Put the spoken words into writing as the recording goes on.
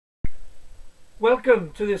Welcome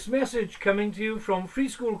to this message coming to you from Free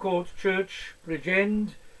School Court Church,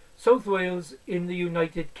 Bridgend, South Wales in the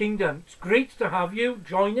United Kingdom. It's great to have you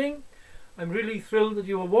joining. I'm really thrilled that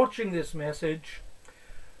you are watching this message.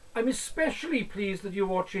 I'm especially pleased that you're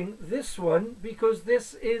watching this one because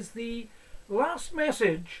this is the last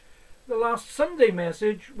message, the last Sunday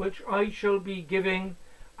message, which I shall be giving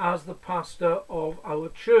as the pastor of our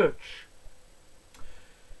church.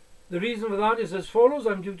 The reason for that is as follows.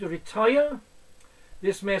 I'm due to retire.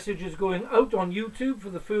 This message is going out on YouTube for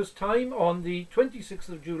the first time on the 26th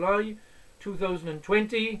of July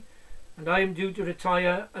 2020, and I am due to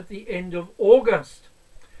retire at the end of August.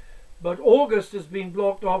 But August has been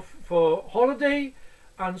blocked off for holiday,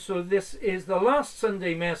 and so this is the last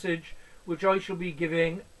Sunday message which I shall be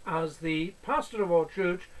giving as the pastor of our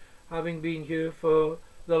church, having been here for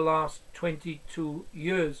the last 22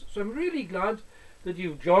 years. So I'm really glad that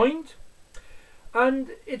you've joined. And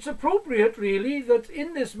it's appropriate, really, that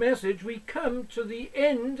in this message we come to the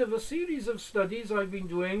end of a series of studies I've been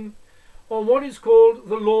doing on what is called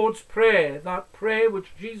the Lord's Prayer, that prayer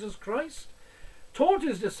which Jesus Christ taught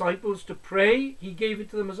his disciples to pray. He gave it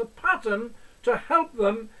to them as a pattern to help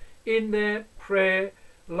them in their prayer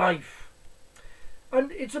life.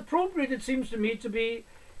 And it's appropriate, it seems to me, to be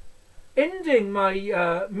ending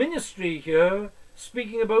my ministry here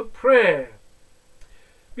speaking about prayer.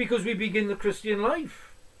 Because we begin the Christian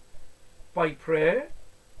life by prayer.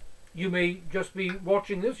 You may just be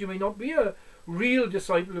watching this. You may not be a real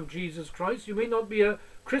disciple of Jesus Christ. You may not be a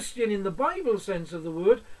Christian in the Bible sense of the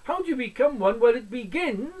word. How do you become one? Well, it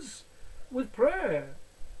begins with prayer.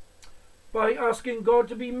 By asking God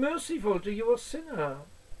to be merciful to you, a sinner.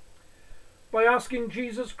 By asking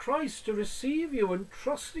Jesus Christ to receive you and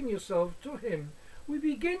trusting yourself to him. We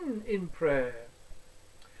begin in prayer.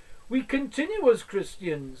 We continue as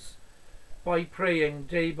Christians by praying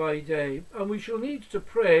day by day, and we shall need to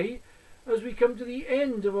pray as we come to the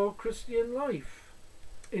end of our Christian life.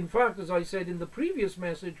 In fact, as I said in the previous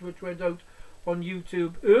message which went out on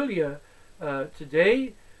YouTube earlier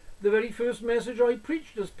today, the very first message I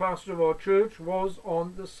preached as pastor of our church was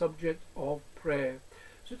on the subject of prayer.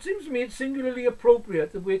 So it seems to me it's singularly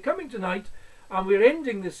appropriate that we're coming tonight and we're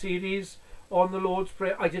ending the series on the Lord's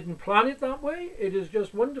Prayer. I didn't plan it that way. It has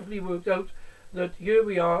just wonderfully worked out that here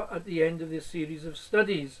we are at the end of this series of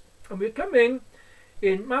studies. And we're coming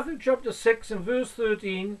in Matthew chapter 6 and verse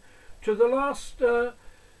 13 to the last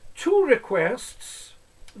two requests.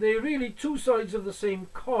 They're really two sides of the same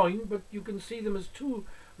coin, but you can see them as two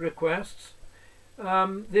requests.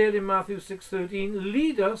 There in Matthew 6:13,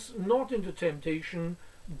 lead us not into temptation,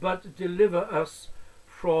 but deliver us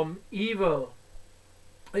from evil.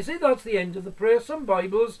 I say that's the end of the prayer. Some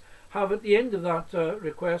Bibles have at the end of that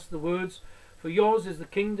request the words, for yours is the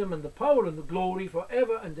kingdom and the power and the glory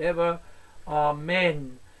forever and ever.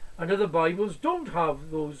 Amen. And other Bibles don't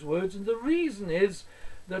have those words, and the reason is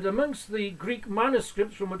that amongst the Greek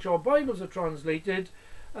manuscripts from which our Bibles are translated,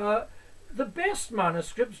 the best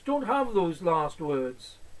manuscripts don't have those last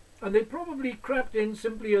words. And they probably crept in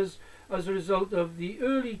simply as a result of the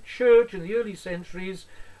early church in the early centuries.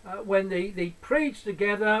 When they prayed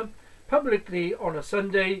together publicly on a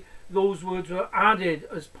Sunday, those words were added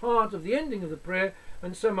as part of the ending of the prayer,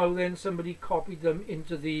 and somehow then somebody copied them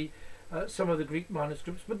into some of the Greek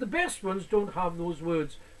manuscripts. But the best ones don't have those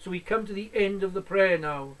words. So we come to the end of the prayer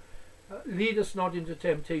now. Lead us not into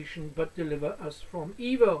temptation, but deliver us from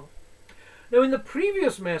evil. Now, in the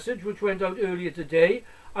previous message, which went out earlier today,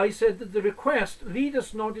 I said that the request, lead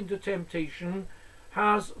us not into temptation,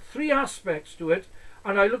 has three aspects to it.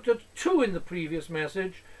 And I looked at two in the previous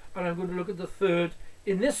message, and I'm going to look at the third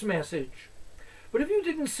in this message. But if you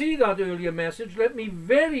didn't see that earlier message, let me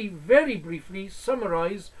very, very briefly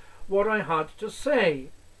summarize what I had to say.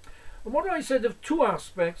 And what I said of two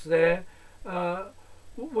aspects there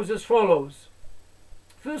was as follows.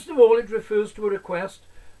 First of all, it refers to a request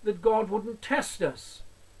that God wouldn't test us.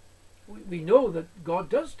 We know that God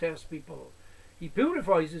does test people. He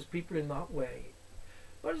purifies his people in that way.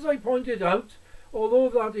 But as I pointed out, although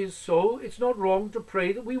that is so, it's not wrong to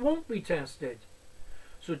pray that we won't be tested.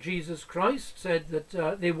 So Jesus Christ said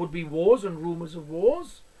that there would be wars and rumours of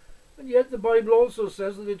wars, and yet the Bible also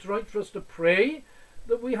says that it's right for us to pray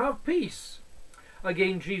that we have peace.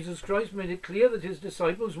 Again, Jesus Christ made it clear that his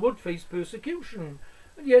disciples would face persecution,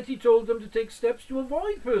 and yet he told them to take steps to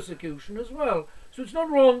avoid persecution as well. So it's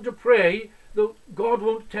not wrong to pray that God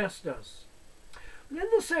won't test us. And then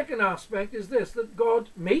the second aspect is this, that God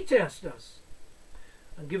may test us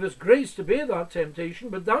and give us grace to bear that temptation,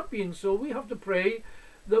 but that being so, we have to pray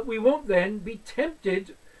that we won't then be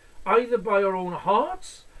tempted either by our own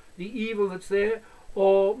hearts, the evil that's there,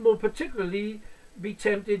 or more particularly be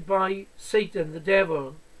tempted by Satan, the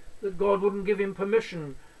devil, that God wouldn't give him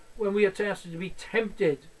permission when we are tested to be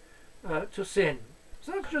tempted to sin.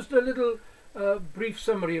 So that's just a little brief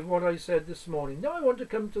summary of what I said this morning. Now I want to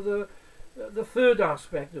come to the third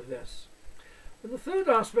aspect of this. And the third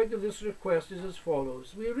aspect of this request is as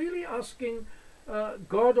follows. We're really asking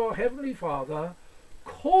God, our Heavenly Father,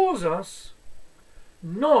 cause us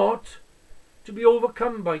not to be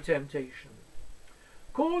overcome by temptation.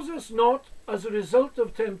 Cause us not, as a result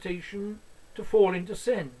of temptation, to fall into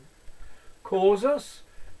sin. Cause us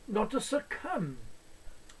not to succumb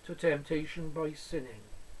to temptation by sinning.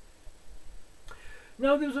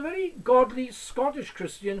 Now, there was a very godly Scottish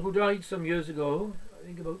Christian who died some years ago, I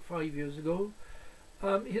think about 5 years ago.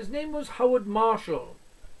 His name was Howard Marshall.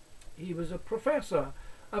 He was a professor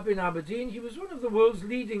up in Aberdeen. He was one of the world's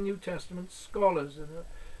leading New Testament scholars, and a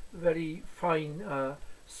very fine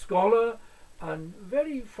scholar, and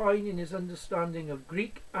very fine in his understanding of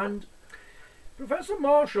Greek. And Professor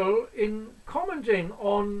Marshall, in commenting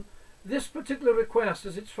on this particular request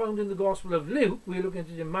as it's found in the Gospel of Luke, we're looking at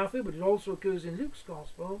it in Matthew, but it also occurs in Luke's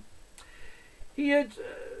Gospel, he had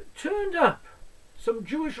turned up some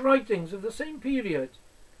Jewish writings of the same period,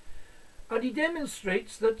 and he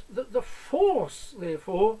demonstrates that the force,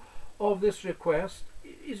 therefore, of this request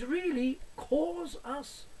is really cause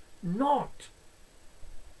us not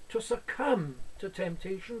to succumb to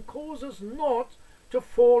temptation, cause us not to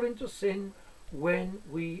fall into sin when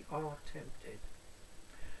we are tempted.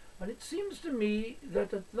 And it seems to me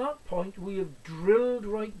that at that point we have drilled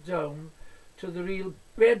right down to the real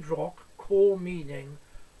bedrock core meaning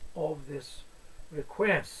of this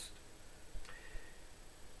request.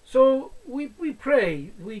 So we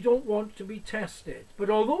pray we don't want to be tested, but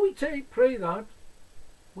although we pray that,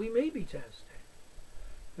 we may be tested.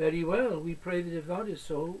 Very well, we pray that if that is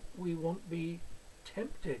so, we won't be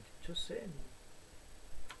tempted to sin.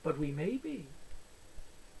 But we may be.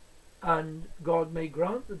 And God may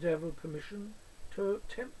grant the devil permission to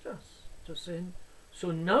tempt us to sin. So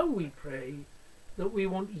now we pray that we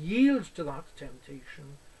won't yield to that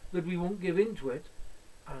temptation, that we won't give in to it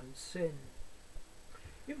and sin.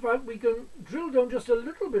 In fact, we can drill down just a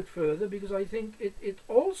little bit further, because I think it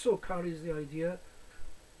also carries the idea,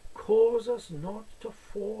 cause us not to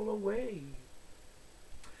fall away.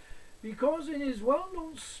 Because in his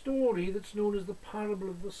well-known story that's known as the parable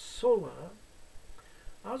of the sower,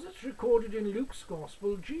 as it's recorded in Luke's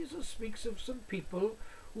Gospel, Jesus speaks of some people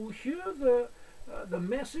who hear the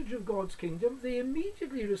message of God's kingdom. They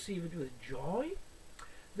immediately receive it with joy.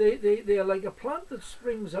 They are like a plant that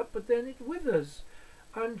springs up, but then it withers.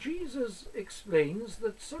 And Jesus explains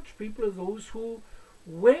that such people are those who,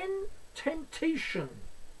 when temptation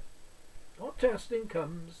or testing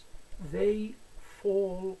comes, they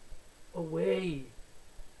fall away.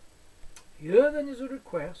 Here then is a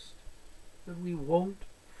request that we won't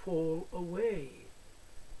fall away.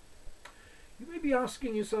 You may be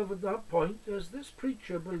asking yourself at that point, does this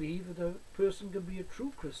preacher believe that a person can be a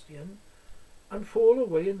true Christian and fall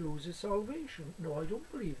away and lose his salvation? No, I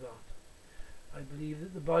don't believe that. I believe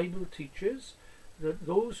that the Bible teaches that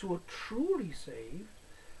those who are truly saved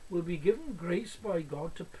will be given grace by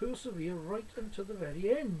God to persevere right unto the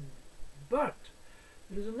very end. But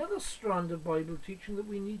there is another strand of Bible teaching that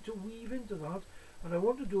we need to weave into that, and I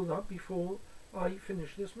want to do that before I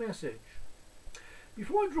finish this message.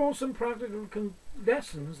 Before I draw some practical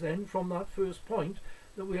lessons then from that first point,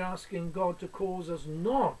 that we're asking God to cause us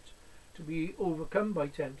not to be overcome by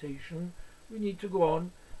temptation, we need to go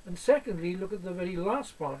on and secondly look at the very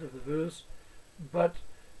last part of the verse, but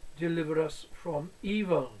deliver us from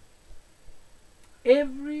evil.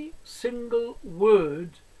 Every single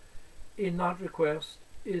word in that request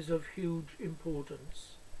is of huge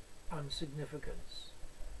importance and significance.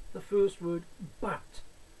 The first word, but.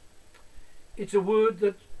 It's a word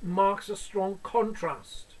that marks a strong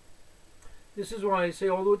contrast. This is why I say,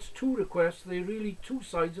 although it's two requests, they're really two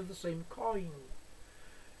sides of the same coin.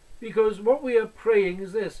 Because what we are praying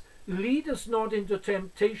is this: lead us not into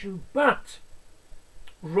temptation, but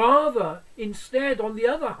rather, instead, on the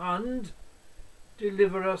other hand,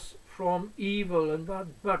 deliver us from evil. And that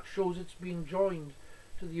but shows it's being joined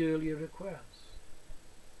to the earlier request.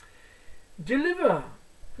 Deliver.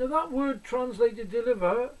 Now that word translated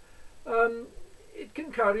deliver, it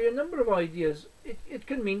can carry a number of ideas. It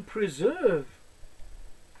can mean preserve.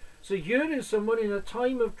 So here is someone in a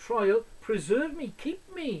time of trial: preserve me, keep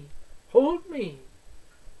me, hold me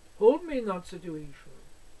in that situation.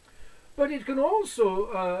 But it can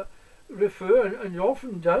also refer, and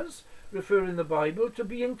often does refer in the Bible, to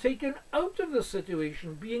being taken out of the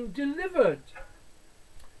situation, being delivered.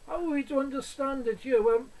 How are we to understand it here?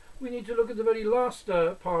 Well, we need to look at the very last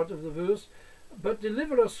part of the verse. But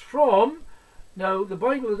deliver us from. Now, the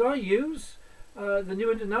Bible that I use, the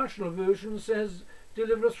New International Version, says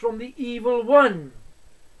deliver us from the evil one.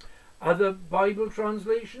 Other Bible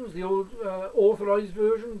translations, the old Authorized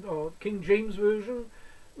Version or King James Version,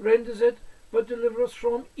 renders it, but deliver us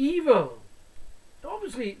from evil.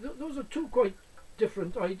 Obviously, those are two quite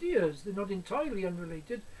different ideas. They're not entirely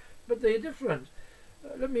unrelated, but they are different.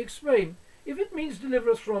 Let me explain. If it means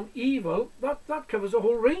deliver us from evil, that covers a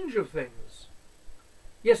whole range of things.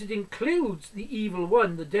 Yes, it includes the evil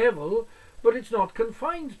one, the devil, but it's not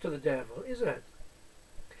confined to the devil, is it?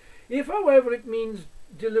 If, however, it means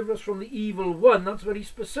deliver us from the evil one, that's very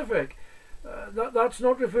specific. That's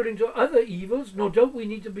not referring to other evils. No doubt we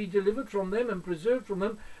need to be delivered from them and preserved from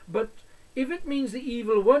them, but if it means the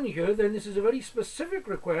evil one here, then this is a very specific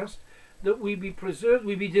request that we be preserved,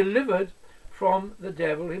 we be delivered from the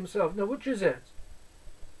devil himself. Now, which is it?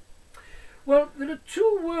 Well, there are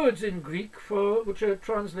two words in Greek which are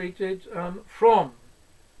translated from.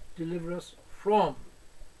 Deliver us from.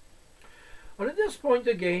 And at this point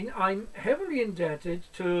again, I'm heavily indebted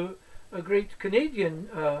to a great Canadian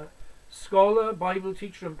scholar, Bible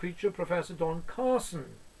teacher and preacher, Professor Don Carson,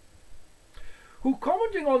 who,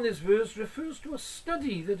 commenting on this verse, refers to a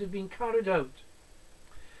study that had been carried out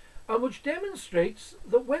and which demonstrates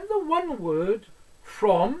that when the one word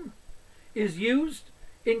from is used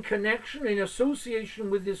in connection, in association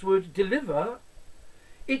with this word deliver,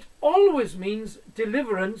 it always means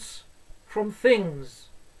deliverance from things,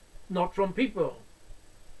 not from people.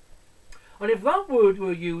 And if that word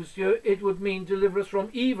were used here, it would mean deliver us from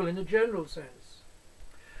evil in a general sense.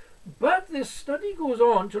 But this study goes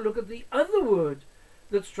on to look at the other word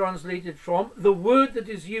that's translated from, the word that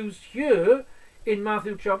is used here in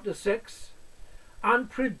Matthew chapter 6, and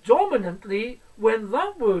predominantly when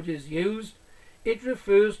that word is used, it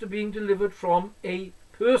refers to being delivered from a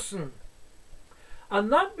person.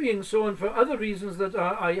 And that being so, and for other reasons that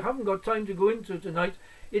I haven't got time to go into tonight,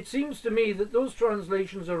 it seems to me that those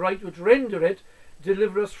translations are right which render it,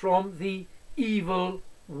 deliver us from the evil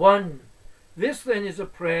one. This then is a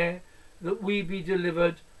prayer that we be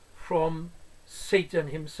delivered from Satan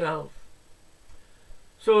himself.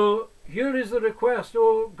 So here is the request: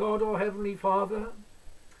 O God, our Heavenly Father,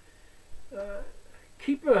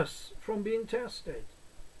 keep us from being tested.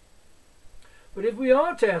 But if we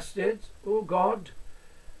are tested, O God,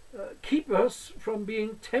 keep us from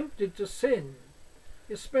being tempted to sin,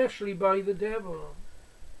 especially by the devil.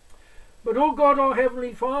 But, O God, our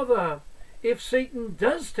Heavenly Father, if Satan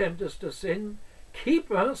does tempt us to sin,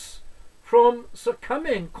 keep us from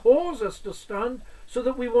succumbing, cause us to stand so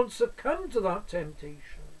that we won't succumb to that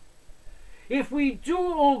temptation. If we do,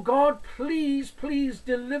 O God, please, please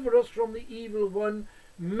deliver us from the evil one.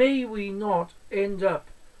 May we not end up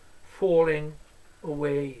falling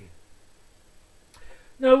away.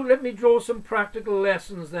 Now let me draw some practical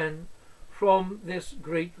lessons then from this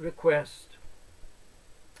great request.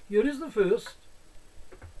 Here is the first.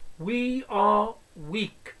 We are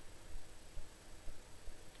weak.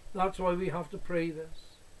 That's why we have to pray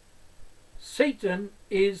this. Satan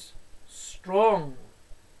is strong.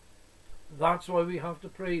 That's why we have to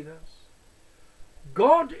pray this.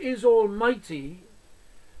 God is almighty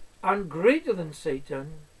and greater than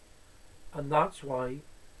Satan, and that's why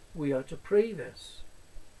we are to pray this.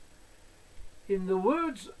 In the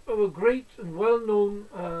words of a great and well-known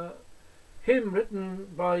hymn written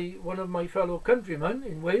by one of my fellow countrymen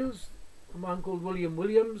in Wales, a man called William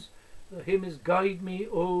Williams, the hymn is "Guide me,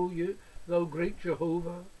 O thou great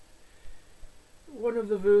Jehovah." One of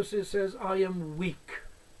the verses says, "I am weak,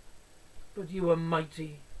 but you are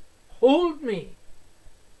mighty. Hold me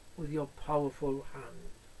with your powerful hand."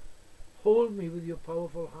 Hold me with your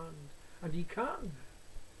powerful hand. And he can.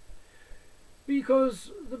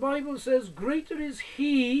 Because the Bible says, greater is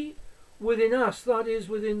he within us, that is,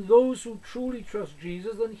 within those who truly trust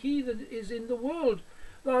Jesus, than he that is in the world,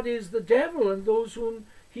 that is, the devil and those whom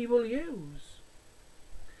he will use.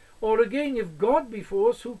 Or again, if God be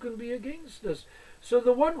for us, who can be against us? So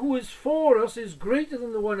the one who is for us is greater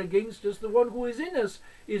than the one against us. The one who is in us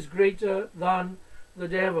is greater than the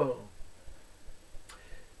devil.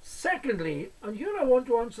 Secondly, and here I want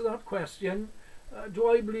to answer that question, do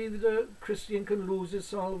I believe that a Christian can lose his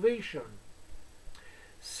salvation?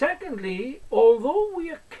 Secondly, although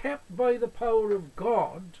we are kept by the power of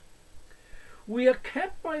God, we are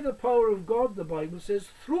kept by the power of God, the Bible says,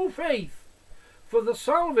 through faith, for the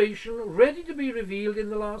salvation ready to be revealed in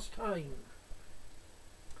the last time.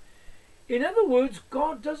 In other words,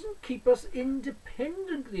 God doesn't keep us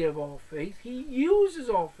independently of our faith. He uses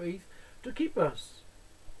our faith to keep us.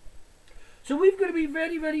 So we've got to be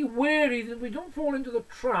very, very wary that we don't fall into the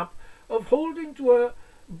trap of holding to a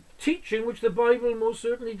teaching which the Bible most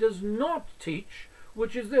certainly does not teach,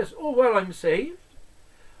 which is this: oh, well, I'm saved.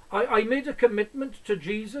 I made a commitment to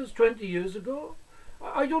Jesus 20 years ago.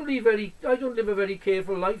 I don't live a very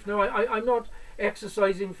careful life now. I'm not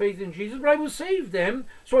exercising faith in Jesus, but I was saved then,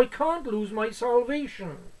 so I can't lose my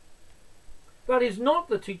salvation. That is not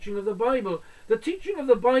the teaching of the Bible. The teaching of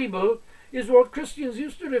the Bible is what Christians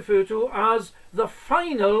used to refer to as the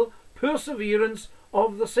final perseverance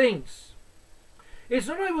of the saints. It's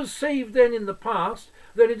not I was saved then in the past,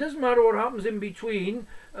 then it doesn't matter what happens in between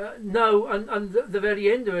now and the very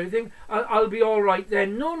end of everything, I'll be all right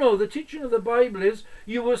then. No, the teaching of the Bible is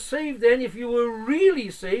you were saved then. If you were really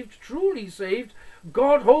saved, truly saved,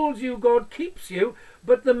 God holds you, God keeps you,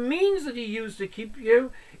 but the means that he used to keep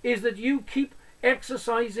you is that you keep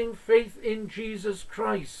exercising faith in Jesus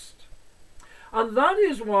Christ. And that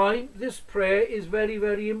is why this prayer is very,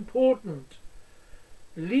 very important.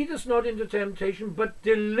 Lead us not into temptation, but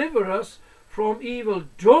deliver us from evil.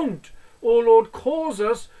 Don't, O Lord, cause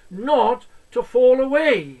us not to fall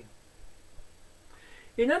away.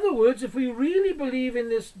 In other words, if we really believe in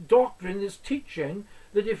this doctrine, this teaching,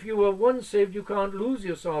 that if you are once saved you can't lose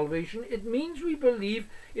your salvation, it means we believe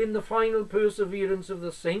in the final perseverance of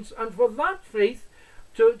the saints, and for that faith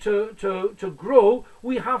to grow,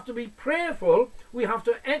 we have to be prayerful, we have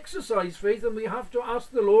to exercise faith, and we have to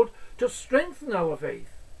ask the Lord to strengthen our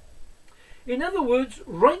faith. In other words,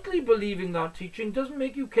 rightly believing that teaching doesn't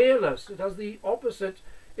make you careless. It has the opposite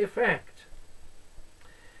effect.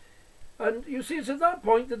 And you see, it's at that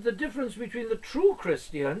point that the difference between the true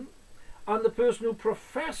Christian and the person who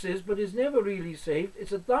professes but is never really saved,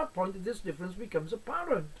 it's at that point that this difference becomes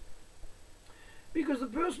apparent. Because the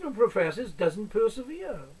person who professes doesn't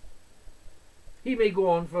persevere. He may go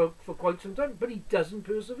on for quite some time, but he doesn't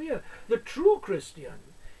persevere. The true Christian,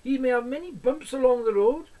 he may have many bumps along the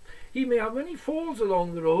road, he may have many falls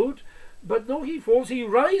along the road, but though he falls, he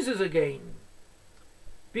rises again.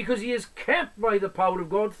 Because he is kept by the power of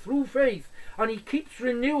God through faith, and he keeps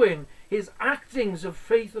renewing his actings of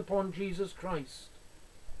faith upon Jesus Christ.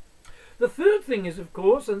 The third thing is, of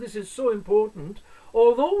course, and this is so important,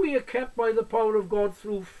 although we are kept by the power of God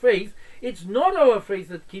through faith, it's not our faith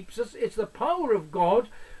that keeps us, it's the power of God.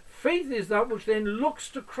 Faith is that which then looks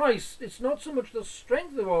to Christ. It's not so much the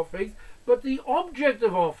strength of our faith, but the object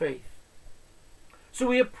of our faith. So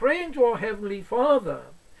we are praying to our Heavenly Father,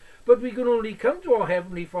 but we can only come to our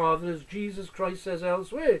Heavenly Father, as Jesus Christ says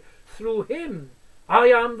elsewhere, through him. I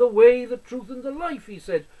am the way, the truth, and the life, he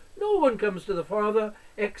said. No one comes to the Father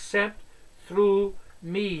except through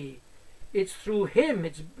me. It's through him,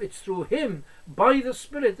 it's through him, by the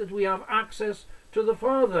Spirit, that we have access to the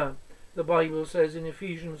Father, the Bible says in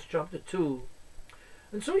Ephesians chapter 2.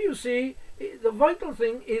 And so you see, the vital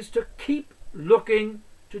thing is to keep looking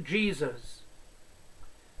to Jesus.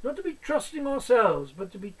 Not to be trusting ourselves,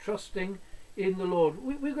 but to be trusting in the Lord.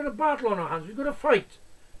 We've got a battle on our hands, we've got to fight.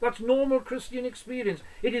 That's normal Christian experience.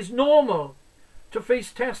 It is normal to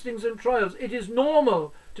face testings and trials. It is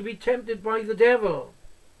normal to be tempted by the devil.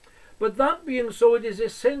 But that being so, it is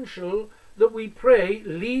essential that we pray,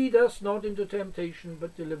 lead us not into temptation,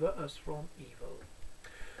 but deliver us from evil.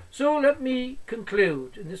 So let me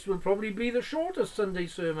conclude, and this will probably be the shortest Sunday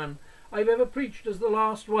sermon I've ever preached as the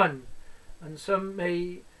last one. And some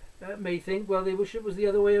may think, well, they wish it was the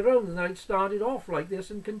other way around, and I'd started off like this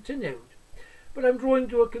and continued. But I'm drawing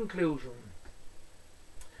to a conclusion.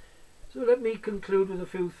 So let me conclude with a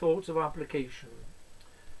few thoughts of application.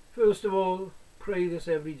 First of all, pray this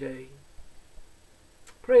every day.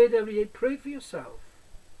 Pray it every day. Pray for yourself.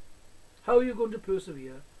 How are you going to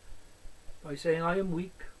persevere? By saying, I am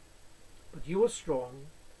weak, but you are strong.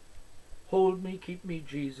 Hold me, keep me,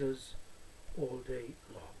 Jesus, all day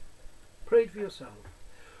long. Pray it for yourself.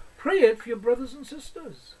 Pray it for your brothers and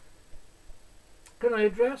sisters. Can I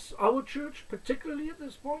address our church particularly at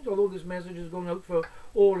this point, although this message is going out for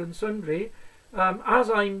all and sundry, as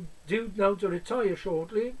I'm due now to retire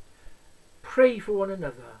shortly? Pray for one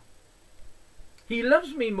another. He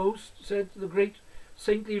loves me most, said the great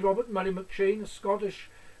saintly Robert Murray McCheyne, a Scottish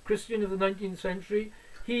Christian of the 19th century.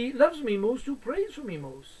 He loves me most who prays for me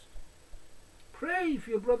most. Pray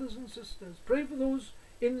for your brothers and sisters. Pray for those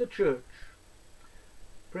in the church.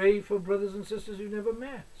 Pray for brothers and sisters you've never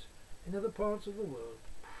met in other parts of the world.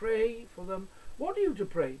 Pray for them. What are you to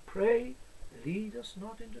pray? Pray, lead us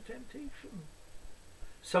not into temptation.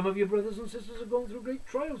 Some of your brothers and sisters are going through great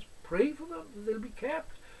trials. Pray for them that they'll be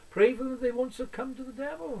kept. Pray for them that they won't succumb to the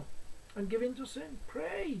devil and give in to sin.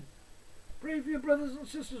 Pray. Pray for your brothers and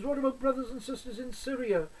sisters. What about brothers and sisters in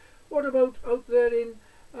Syria? What about out there in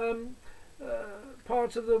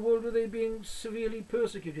parts of the world where they're being severely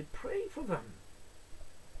persecuted. Pray for them.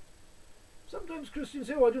 Sometimes Christians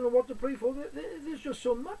say, oh, I don't know what to pray for. There's just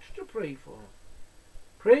so much to pray for.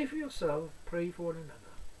 Pray for yourself, pray for one another.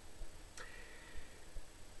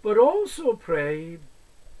 But also pray,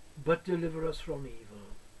 but deliver us from evil.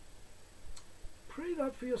 Pray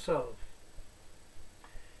that for yourself.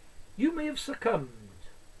 You may have succumbed.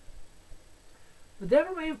 The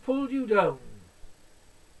devil may have pulled you down.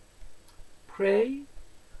 Pray,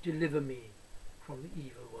 deliver me from the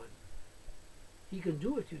evil one. He can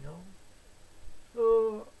do it, you know.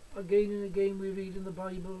 Oh, again and again we read in the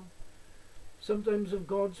Bible, sometimes of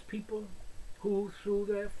God's people who through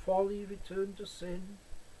their folly returned to sin,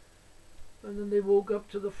 and then they woke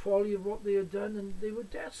up to the folly of what they had done, and they were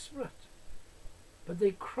desperate. But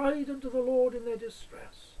they cried unto the Lord in their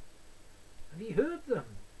distress, and he heard them,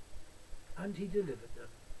 and he delivered them.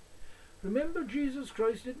 Remember, Jesus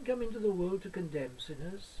Christ didn't come into the world to condemn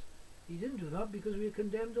sinners. He didn't do that because we are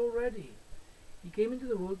condemned already. He came into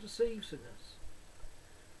the world to save sinners.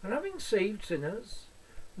 And having saved sinners,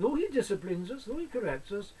 though he disciplines us, though he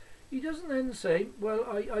corrects us, he doesn't then say, well,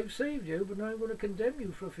 I've saved you, but now I'm going to condemn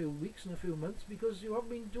you for a few weeks and a few months because you haven't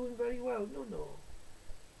been doing very well. No, no.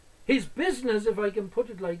 His business, if I can put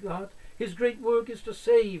it like that, his great work is to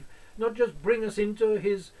save, not just bring us into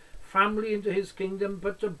his family, into his kingdom,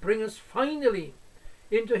 but to bring us finally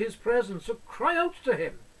into his presence. So cry out to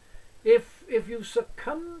him. If you've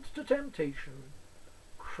succumbed to temptation,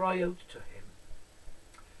 cry out to him.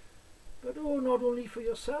 But oh, not only for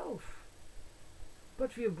yourself,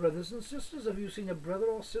 but for your brothers and sisters. Have you seen a brother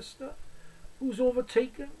or sister who's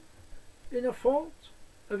overtaken in a fault?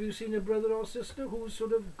 Have you seen a brother or sister who's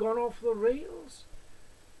sort of gone off the rails?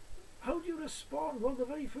 How do you respond? Well, the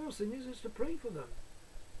very first thing is to pray for them.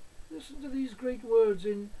 Listen to these great words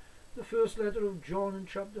in the first letter of John in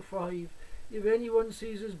chapter 5. If anyone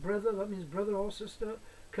sees his brother, that means brother or sister,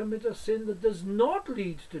 commit a sin that does not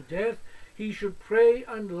lead to death, he should pray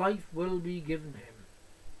and life will be given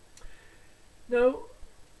him. Now,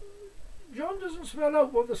 John doesn't spell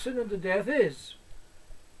out what the sin unto death is.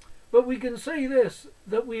 But we can say this,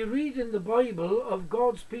 that we read in the Bible of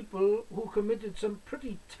God's people who committed some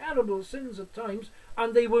pretty terrible sins at times,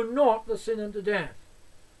 and they were not the sin unto death.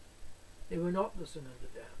 They were not the sin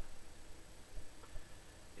unto death.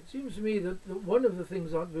 It seems to me that one of the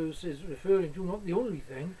things that verse is referring to, not the only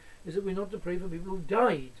thing, is that we're not to pray for people who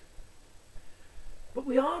died. But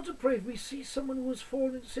we are to pray. If we see someone who has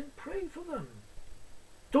fallen into sin, pray for them.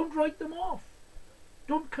 Don't write them off.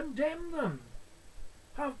 Don't condemn them.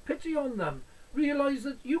 Have pity on them. Realize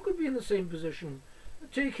that you could be in the same position.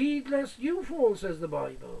 Take heed lest you fall, says the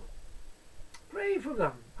Bible. Pray for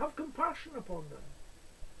them. Have compassion upon them.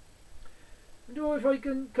 And oh, if I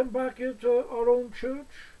can come back here to our own church,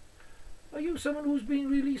 are you someone who's been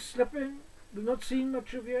really slipping? We've not seen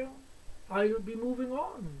much of you. I'll be moving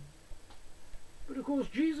on. But of course,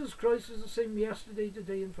 Jesus Christ is the same yesterday,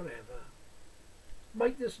 today and forever.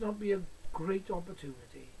 Might this not be a great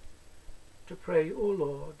opportunity to pray, oh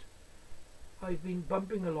Lord, I've been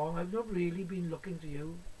bumping along, I've not really been looking to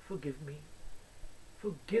you, forgive me.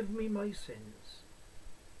 Forgive me my sins.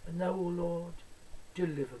 And now, oh Lord,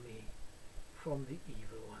 deliver me from the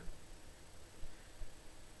evil one.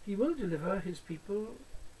 He will deliver his people.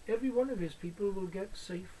 Every one of his people will get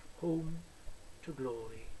safe home to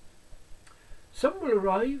glory. Some will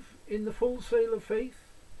arrive in the full sail of faith.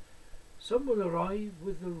 Some will arrive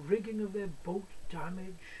with the rigging of their boat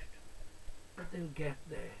damaged, but they'll get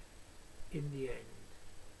there in the end.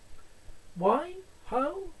 Why?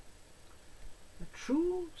 How? The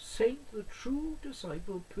true saint, the true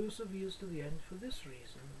disciple perseveres to the end for this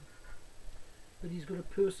reason, that he's got a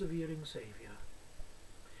persevering Saviour.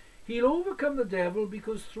 He'll overcome the devil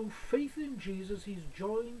because through faith in Jesus he's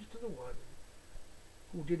joined to the one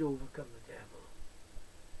who did overcome the devil.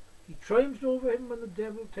 He triumphed over him when the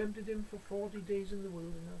devil tempted him for 40 days in the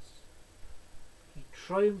wilderness. He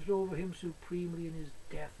triumphed over him supremely in his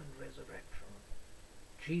death and resurrection.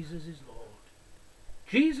 Jesus is Lord.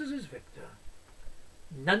 Jesus is victor.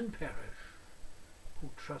 None perish who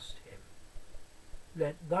trust him.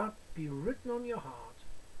 Let that be written on your heart,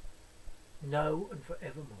 now and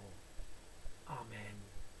forevermore. Amen.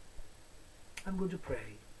 I'm going to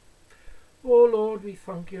pray. Oh Lord, we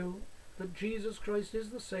thank you that Jesus Christ is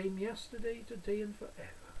the same yesterday, today and forever.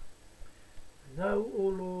 And now,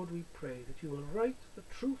 O Lord, we pray that you will write the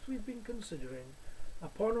truth we've been considering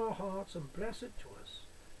upon our hearts and bless it to us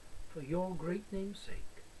for your great name's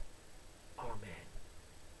sake. Amen.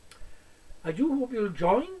 I do hope you'll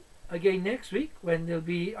join again next week when there'll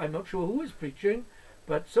be, I'm not sure who is preaching,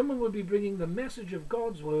 but someone will be bringing the message of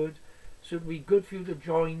God's word So it would be good for you to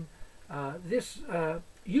join this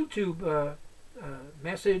YouTube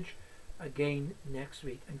message again next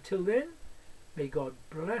week. Until then, may God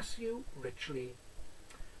bless you richly.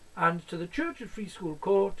 And to the Church at Free School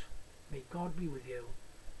Court, may God be with you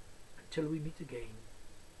until we meet again.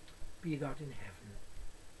 Be that in heaven.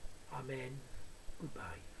 Amen.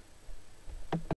 Goodbye.